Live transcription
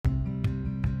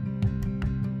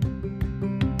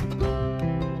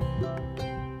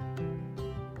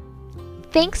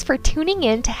Thanks for tuning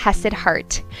in to Hesed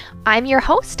Heart. I'm your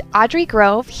host, Audrey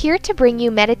Grove, here to bring you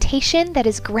meditation that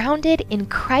is grounded in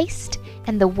Christ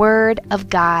and the Word of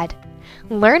God.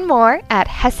 Learn more at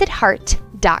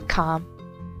HesedHeart.com.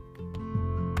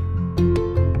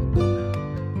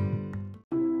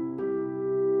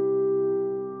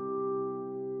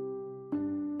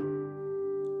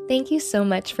 Thank you so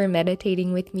much for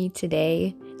meditating with me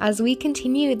today as we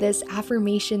continue this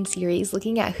affirmation series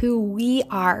looking at who we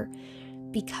are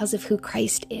because of who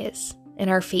Christ is and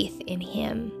our faith in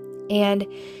Him. And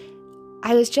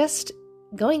I was just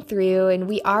going through, and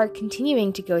we are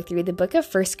continuing to go through the book of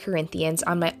 1 Corinthians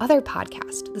on my other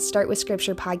podcast, the Start with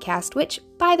Scripture podcast, which,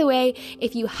 by the way,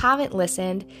 if you haven't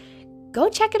listened, go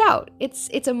check it out.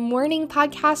 It's a morning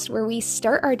podcast where we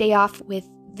start our day off with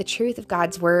the truth of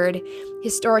God's Word,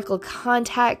 historical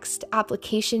context,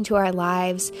 application to our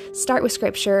lives. Start with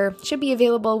Scripture should be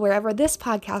available wherever this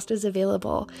podcast is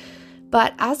available.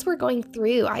 But as we're going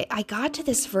through, I got to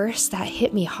this verse that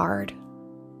hit me hard.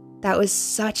 That was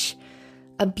such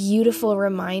a beautiful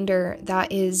reminder that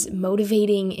is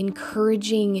motivating,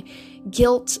 encouraging,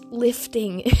 guilt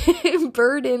lifting,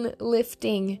 burden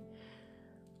lifting.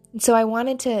 And so I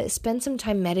wanted to spend some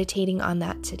time meditating on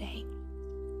that today.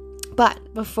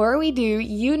 But before we do,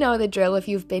 you know the drill if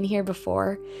you've been here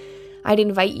before. I'd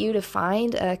invite you to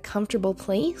find a comfortable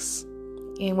place,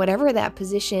 and whatever that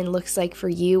position looks like for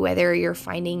you, whether you're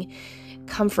finding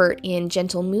comfort in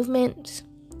gentle movement,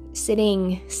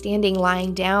 sitting, standing,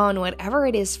 lying down, whatever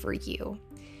it is for you.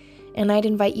 And I'd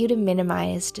invite you to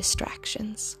minimize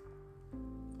distractions.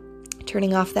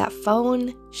 Turning off that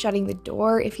phone, shutting the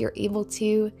door if you're able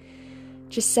to,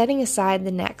 just setting aside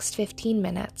the next 15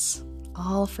 minutes,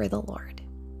 all for the Lord.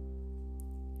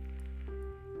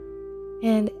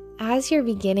 And as you're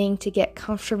beginning to get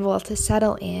comfortable to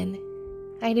settle in,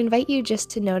 I'd invite you just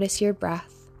to notice your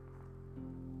breath,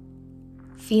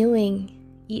 feeling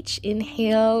each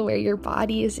inhale where your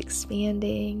body is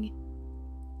expanding,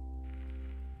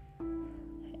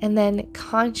 and then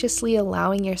consciously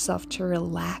allowing yourself to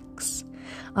relax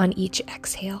on each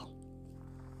exhale.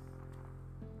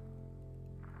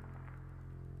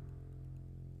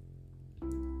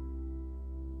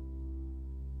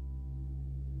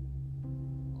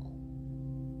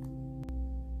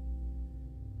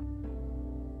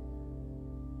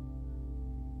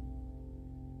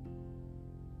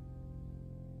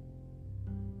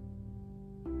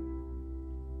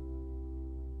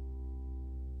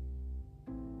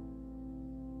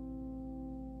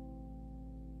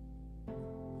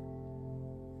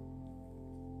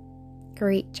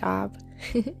 Great job.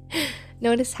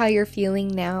 Notice how you're feeling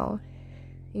now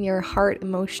in your heart,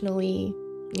 emotionally,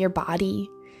 in your body,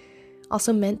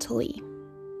 also mentally.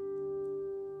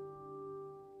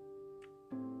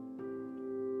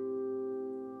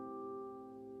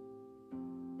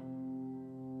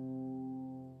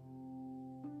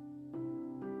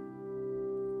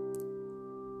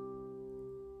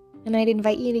 And I'd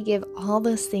invite you to give all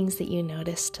those things that you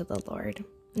notice to the Lord.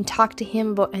 And talk to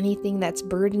Him about anything that's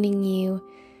burdening you,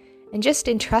 and just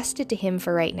entrust it to Him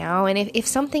for right now. And if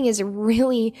something is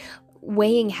really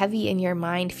weighing heavy in your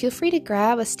mind, feel free to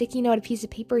grab a sticky note, a piece of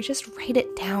paper, just write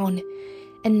it down,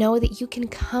 and know that you can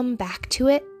come back to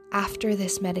it after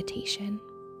this meditation.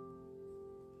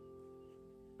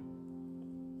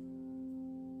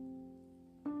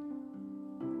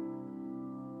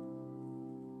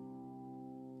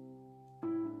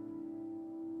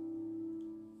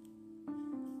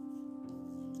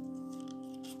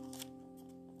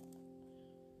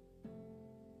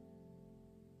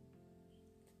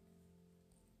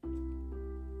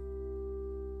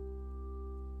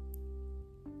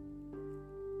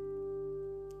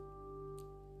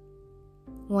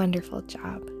 Wonderful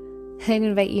job. I'd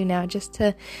invite you now just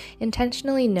to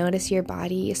intentionally notice your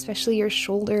body, especially your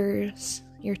shoulders,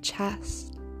 your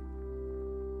chest.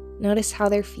 Notice how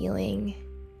they're feeling.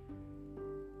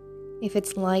 If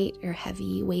it's light or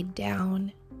heavy, weighed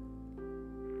down.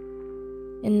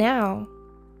 And now,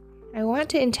 I want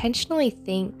to intentionally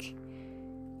think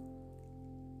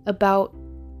about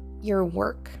your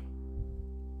work.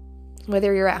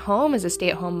 Whether you're at home as a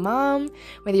stay-at-home mom,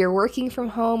 whether you're working from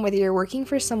home, whether you're working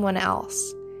for someone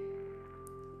else,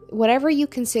 whatever you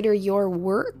consider your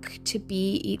work to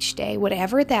be each day,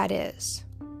 whatever that is,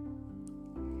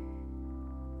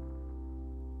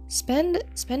 spend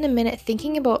a minute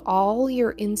thinking about all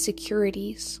your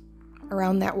insecurities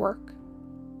around that work.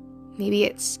 Maybe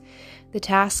it's the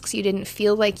tasks you didn't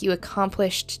feel like you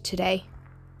accomplished today.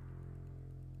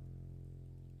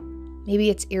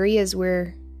 Maybe it's areas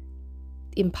where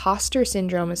imposter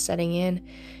syndrome is setting in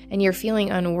and you're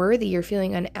feeling unworthy, you're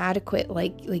feeling inadequate,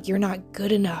 like you're not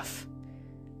good enough.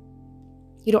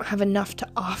 You don't have enough to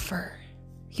offer.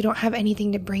 You don't have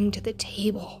anything to bring to the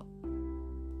table.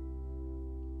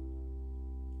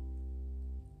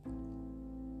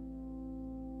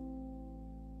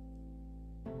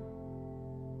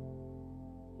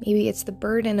 Maybe it's the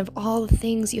burden of all the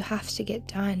things you have to get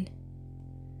done.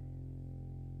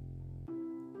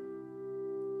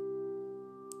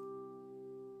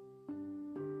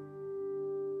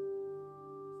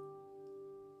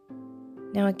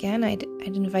 Now again, I'd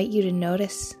invite you to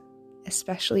notice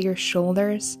especially your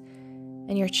shoulders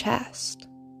and your chest.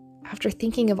 After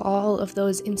thinking of all of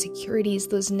those insecurities,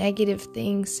 those negative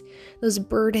things, those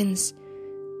burdens,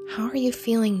 how are you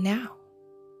feeling now?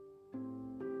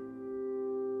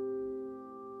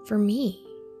 For me,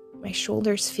 my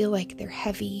shoulders feel like they're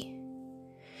heavy,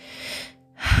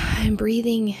 and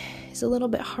breathing is a little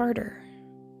bit harder.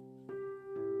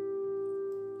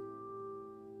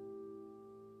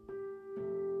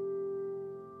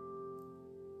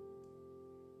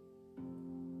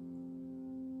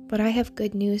 But I have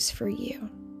good news for you.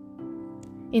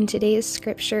 In today's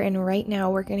scripture and right now,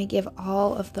 we're going to give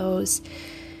all of those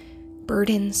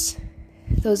burdens,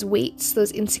 those weights,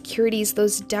 those insecurities,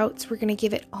 those doubts, we're going to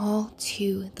give it all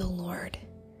to the Lord.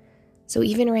 So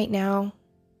even right now,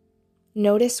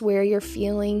 notice where you're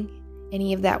feeling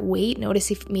any of that weight.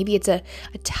 Notice if maybe it's a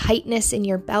tightness in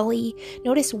your belly.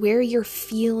 Notice where you're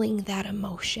feeling that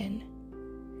emotion.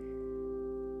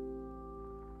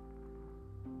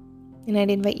 And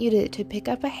I'd invite you to pick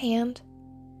up a hand,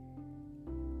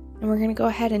 and we're going to go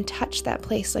ahead and touch that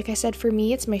place. Like I said, for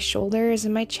me, it's my shoulders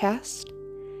and my chest.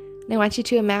 And I want you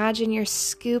to imagine you're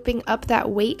scooping up that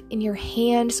weight in your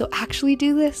hand. So actually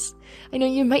do this. I know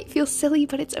you might feel silly,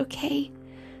 but it's okay.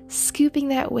 Scooping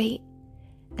that weight.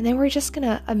 And then we're just going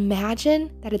to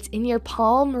imagine that it's in your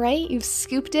palm, right? You've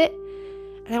scooped it.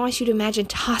 And I want you to imagine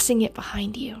tossing it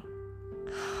behind you,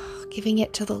 giving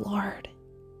it to the Lord.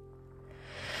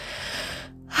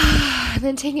 And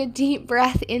then take a deep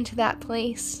breath into that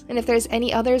place. And if there's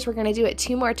any others, we're going to do it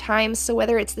 2 more times. So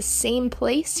whether it's the same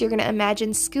place, you're going to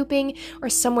imagine scooping, or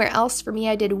somewhere else. For me,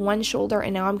 I did one shoulder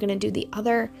and now I'm going to do the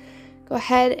other. Go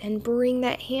ahead and bring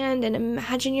that hand and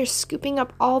imagine you're scooping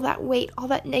up all that weight, all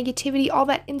that negativity, all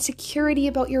that insecurity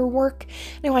about your work.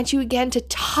 And I want you again to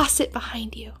toss it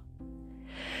behind you.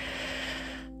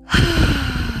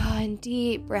 And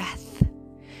deep breath.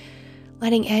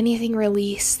 Letting anything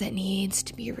release that needs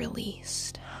to be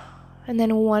released. And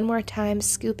then one more time,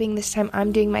 scooping. This time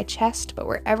I'm doing my chest, but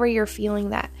wherever you're feeling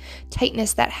that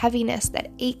tightness, that heaviness, that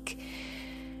ache,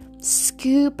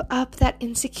 scoop up that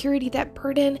insecurity, that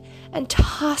burden, and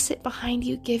toss it behind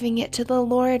you, giving it to the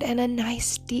Lord, and a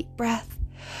nice deep breath.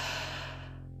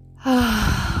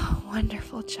 Ah,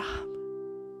 wonderful job.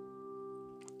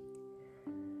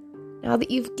 Now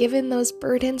that you've given those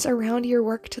burdens around your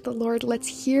work to the Lord, let's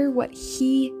hear what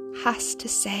He has to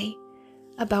say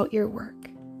about your work.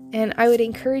 And I would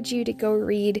encourage you to go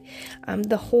read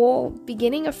the whole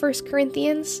beginning of 1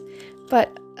 Corinthians,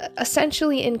 but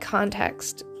essentially in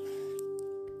context.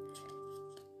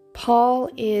 Paul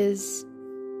is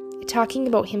talking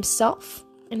about himself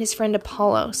and his friend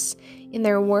Apollos in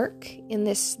their work in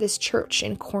this church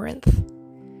in Corinth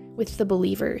with the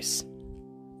believers.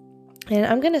 And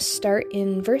I'm going to start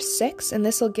in verse 6, and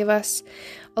this will give us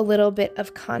a little bit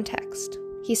of context.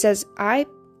 He says, I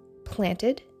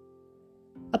planted,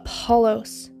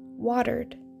 Apollos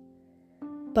watered,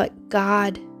 but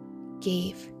God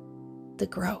gave the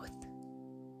growth.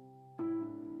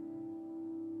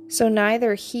 So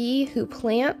neither he who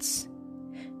plants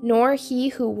nor he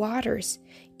who waters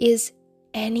is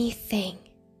anything,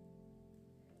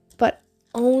 but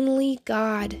only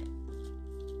God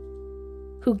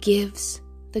who gives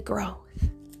the growth.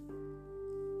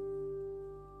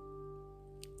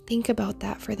 Think about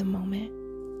that for the moment.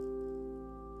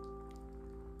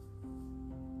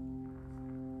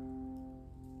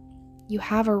 You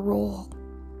have a role.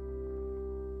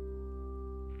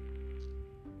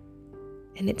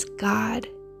 And it's God.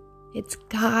 It's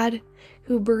God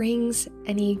who brings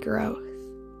any growth.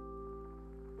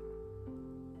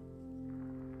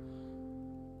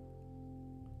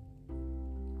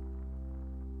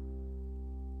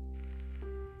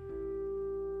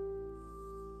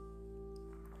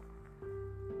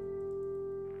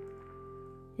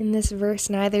 In this verse,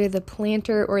 neither the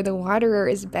planter or the waterer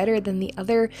is better than the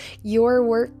other. Your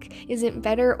work isn't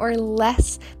better or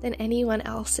less than anyone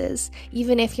else's,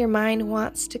 even if your mind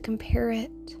wants to compare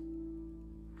it.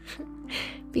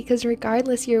 Because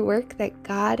regardless your work that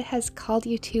God has called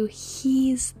you to,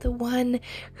 He's the one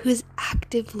who's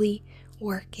actively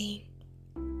working.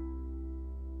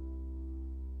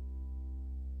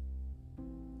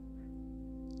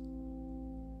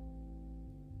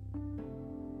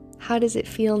 How does it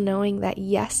feel knowing that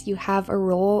yes, you have a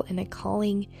role and a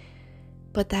calling,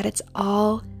 but that it's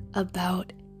all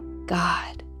about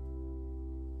God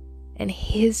and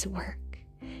His work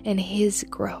and His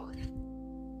growth?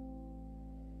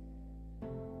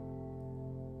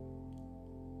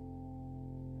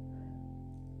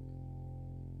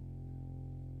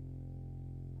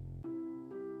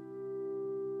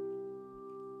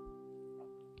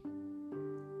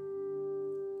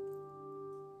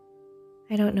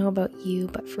 I don't know about you,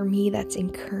 but for me, that's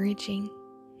encouraging.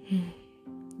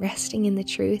 Resting in the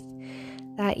truth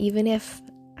that even if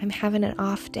I'm having an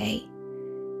off day,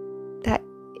 that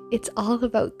it's all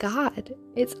about God.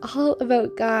 It's all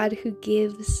about God who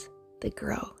gives the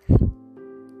growth.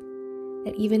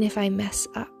 That even if I mess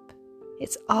up,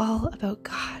 it's all about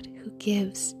God who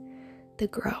gives the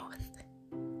growth.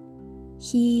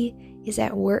 He is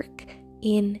at work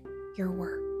in your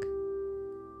work.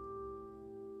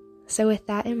 So with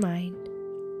that in mind,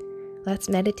 let's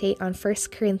meditate on 1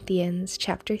 Corinthians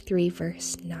chapter 3,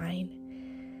 verse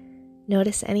 9.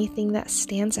 Notice anything that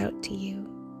stands out to you.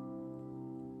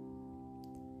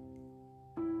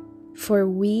 For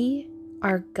we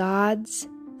are God's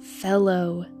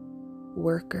fellow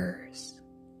workers.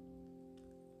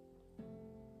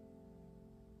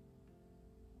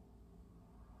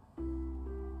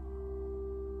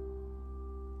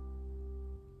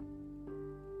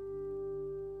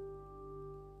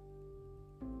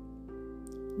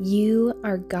 You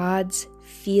are God's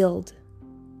field,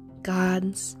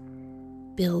 God's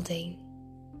building.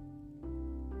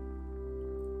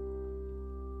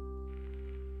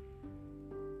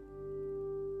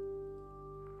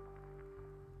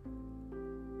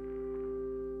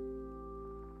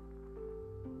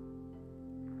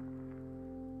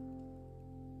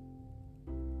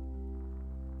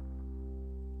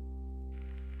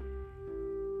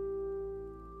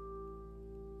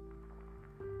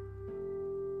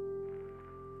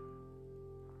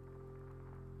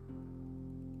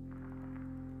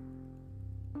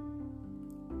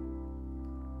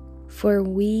 For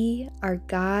we are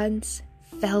God's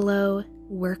fellow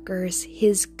workers,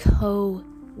 His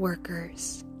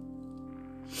co-workers.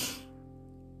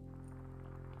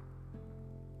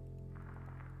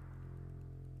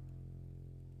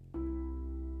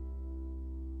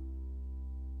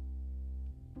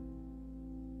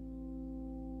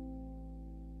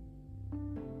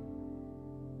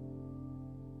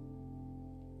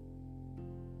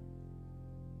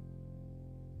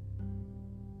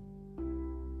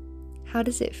 How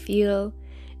does it feel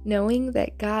knowing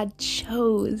that God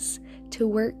chose to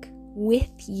work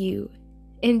with you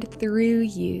and through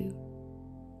you?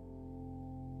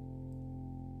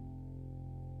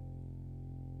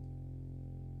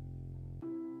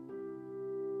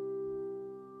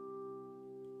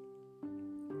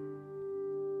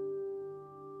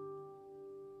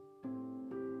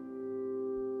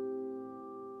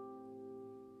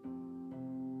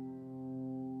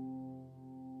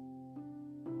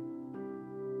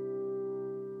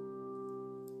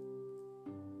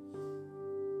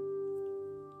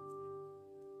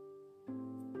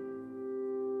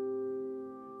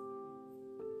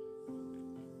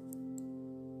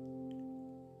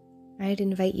 I'd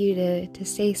invite you to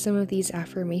say some of these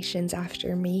affirmations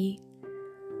after me,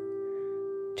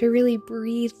 to really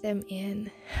breathe them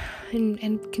in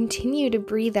and continue to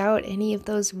breathe out any of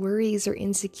those worries or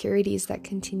insecurities that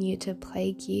continue to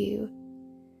plague you.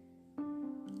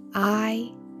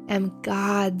 I am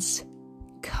God's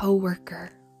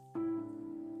co-worker.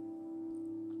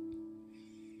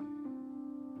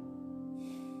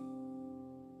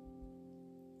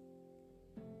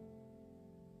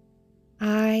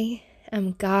 I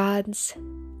am God's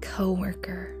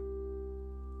co-worker.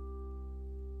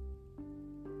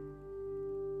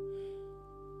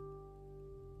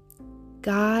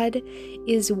 God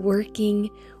is working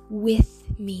with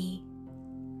me.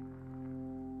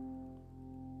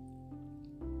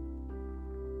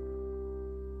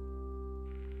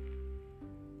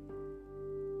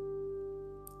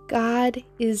 God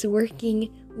is working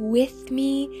with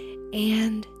me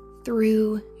and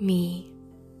through me.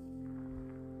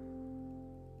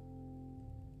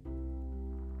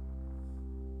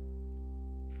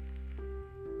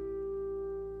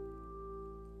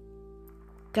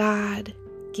 God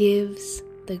gives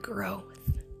the growth.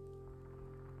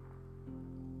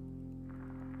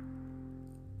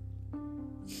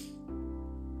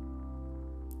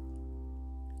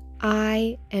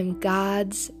 I am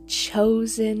God's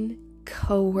chosen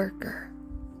co-worker.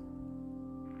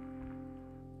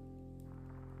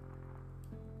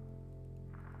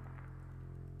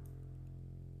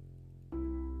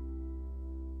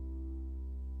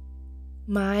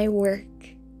 My work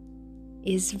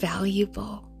is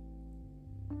valuable.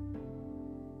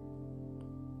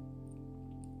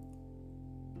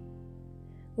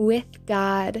 With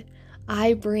God,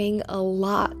 I bring a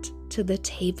lot to the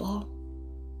table.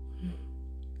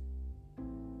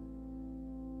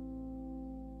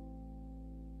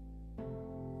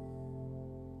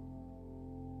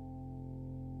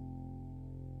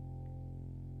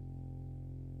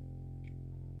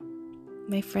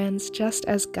 My friends, just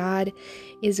as God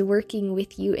is working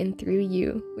with you and through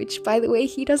you, which, by the way,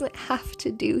 He doesn't have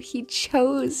to do, He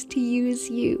chose to use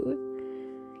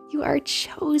you. You are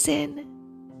chosen.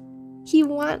 He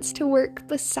wants to work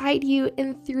beside you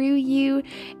and through you.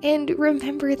 And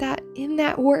remember that in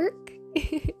that work,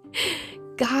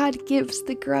 God gives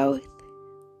the growth.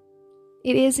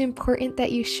 It is important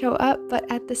that you show up,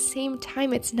 but at the same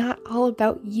time, it's not all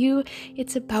about you.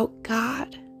 It's about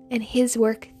God and His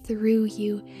work through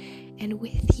you and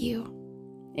with you.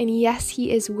 And yes,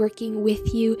 He is working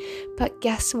with you, but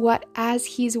guess what? As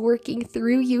He's working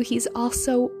through you, He's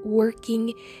also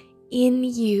working in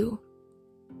you.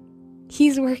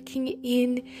 He's working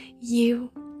in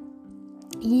you.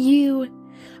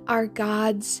 You are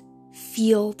God's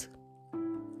field,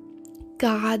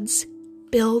 God's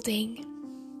building.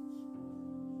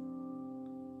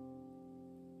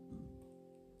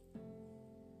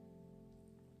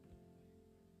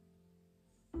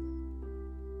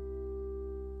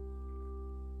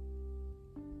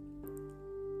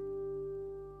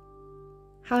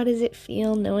 How does it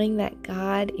feel knowing that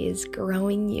God is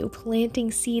growing you,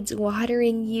 planting seeds,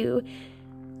 watering you,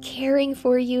 caring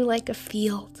for you like a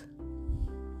field?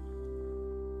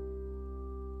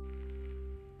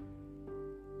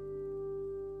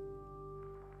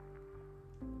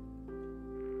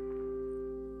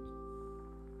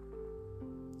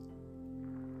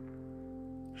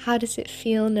 How does it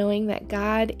feel knowing that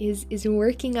God is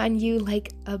working on you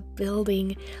like a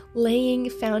building, laying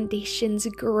foundations,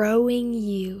 growing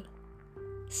you,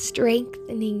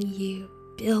 strengthening you,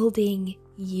 building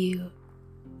you?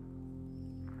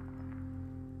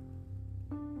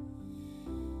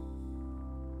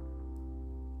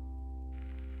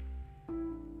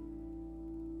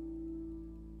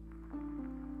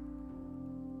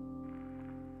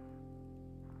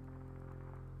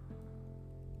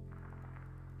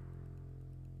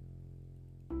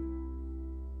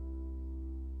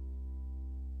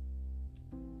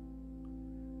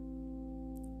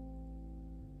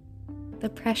 The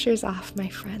pressure's off, my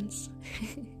friends.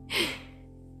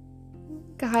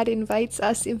 God invites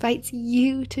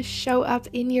you to show up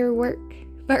in your work.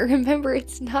 But remember,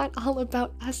 it's not all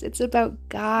about us, it's about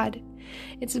God.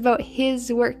 It's about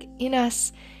His work in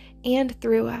us and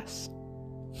through us.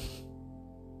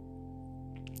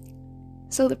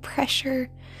 So the pressure,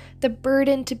 the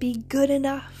burden to be good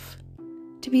enough,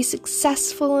 to be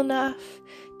successful enough,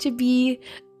 to be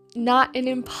not an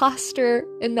imposter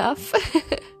enough,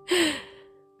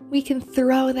 we can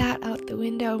throw that out the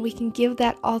window and we can give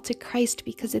that all to Christ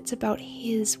because it's about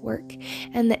His work.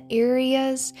 And the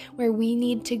areas where we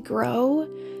need to grow,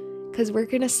 because we're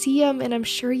going to see them, and I'm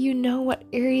sure you know what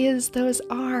areas those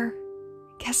are.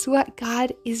 Guess what?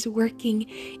 God is working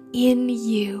in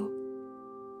you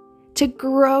to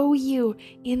grow you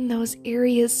in those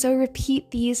areas. So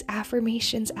repeat these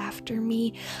affirmations after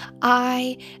me.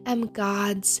 I am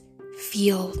God's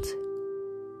field.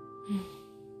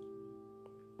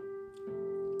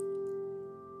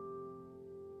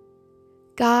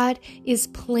 God is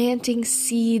planting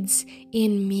seeds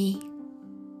in me.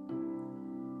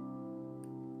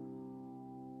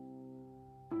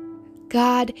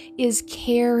 God is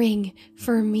caring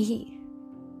for me.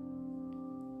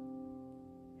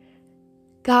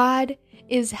 God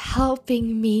is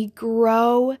helping me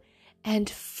grow and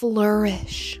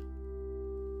flourish.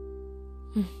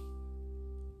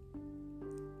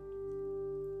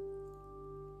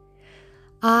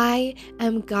 I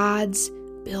am God's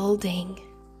building.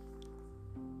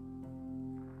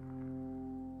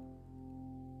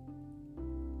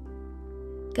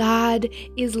 God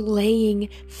is laying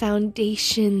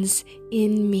foundations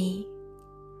in me.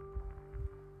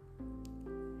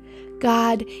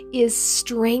 God is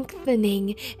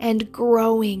strengthening and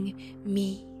growing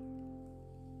me.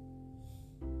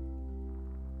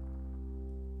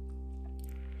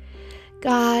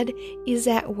 God is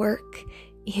at work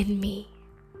in me.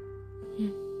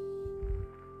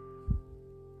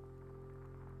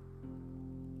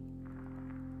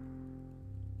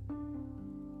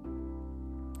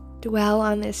 dwell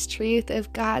on this truth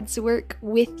of God's work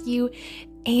with you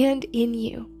and in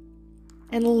you.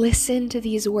 And listen to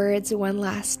these words one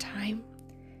last time.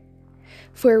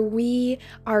 For we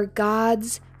are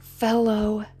God's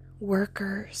fellow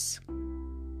workers.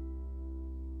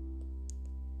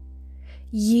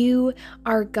 You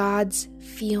are God's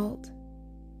field,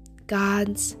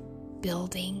 God's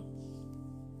building.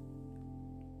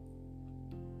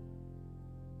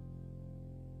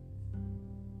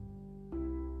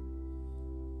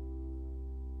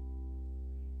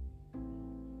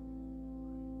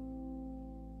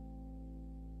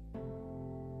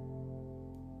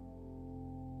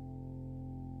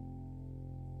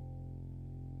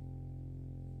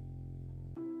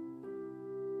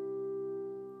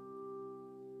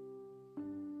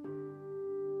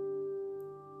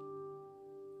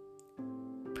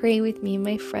 Pray with me,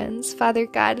 my friends. Father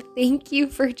God, thank you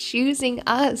for choosing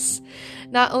us,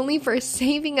 not only for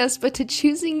saving us, but to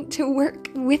choosing to work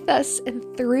with us and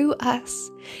through us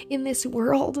in this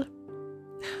world.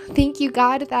 Thank you,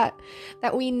 God, that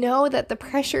we know that the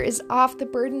pressure is off, the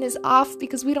burden is off,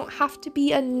 because we don't have to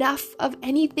be enough of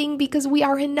anything, because we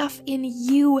are enough in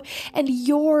you, and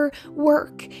your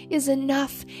work is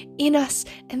enough in us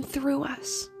and through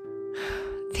us.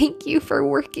 Thank you for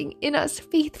working in us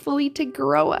faithfully to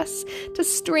grow us, to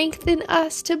strengthen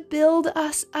us, to build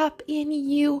us up in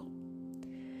you.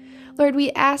 Lord,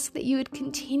 we ask that you would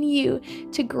continue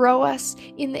to grow us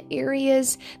in the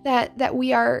areas that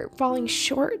we are falling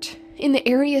short, in the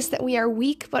areas that we are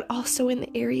weak, but also in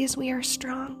the areas we are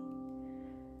strong.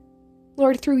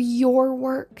 Lord, through your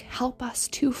work, help us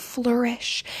to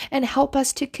flourish and help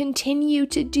us to continue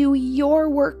to do your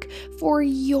work for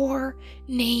your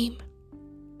name.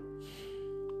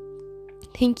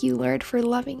 Thank you, Lord, for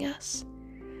loving us,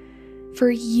 for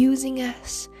using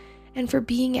us, and for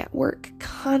being at work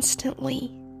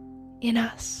constantly in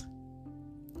us.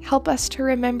 Help us to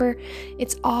remember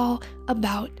it's all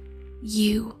about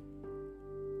you.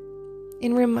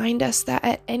 And remind us that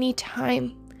at any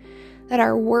time that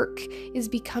our work is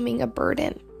becoming a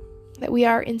burden, that we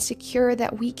are insecure,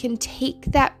 that we can take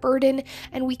that burden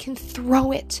and we can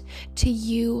throw it to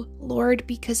you, Lord,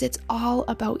 because it's all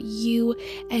about you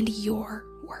and your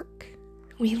work.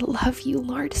 We love you,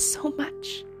 Lord, so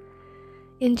much.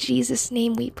 In Jesus'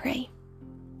 name we pray.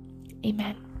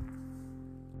 Amen.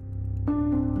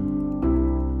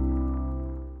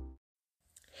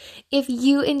 If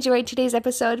you enjoyed today's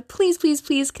episode, please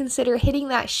consider hitting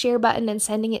that share button and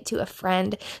sending it to a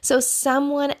friend so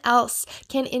someone else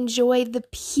can enjoy the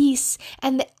peace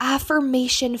and the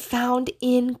affirmation found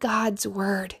in God's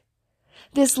word.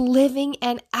 This living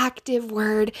and active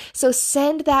word. So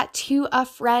send that to a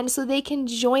friend so they can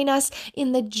join us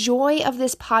in the joy of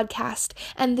this podcast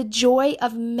and the joy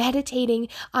of meditating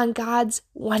on God's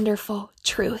wonderful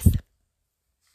truth.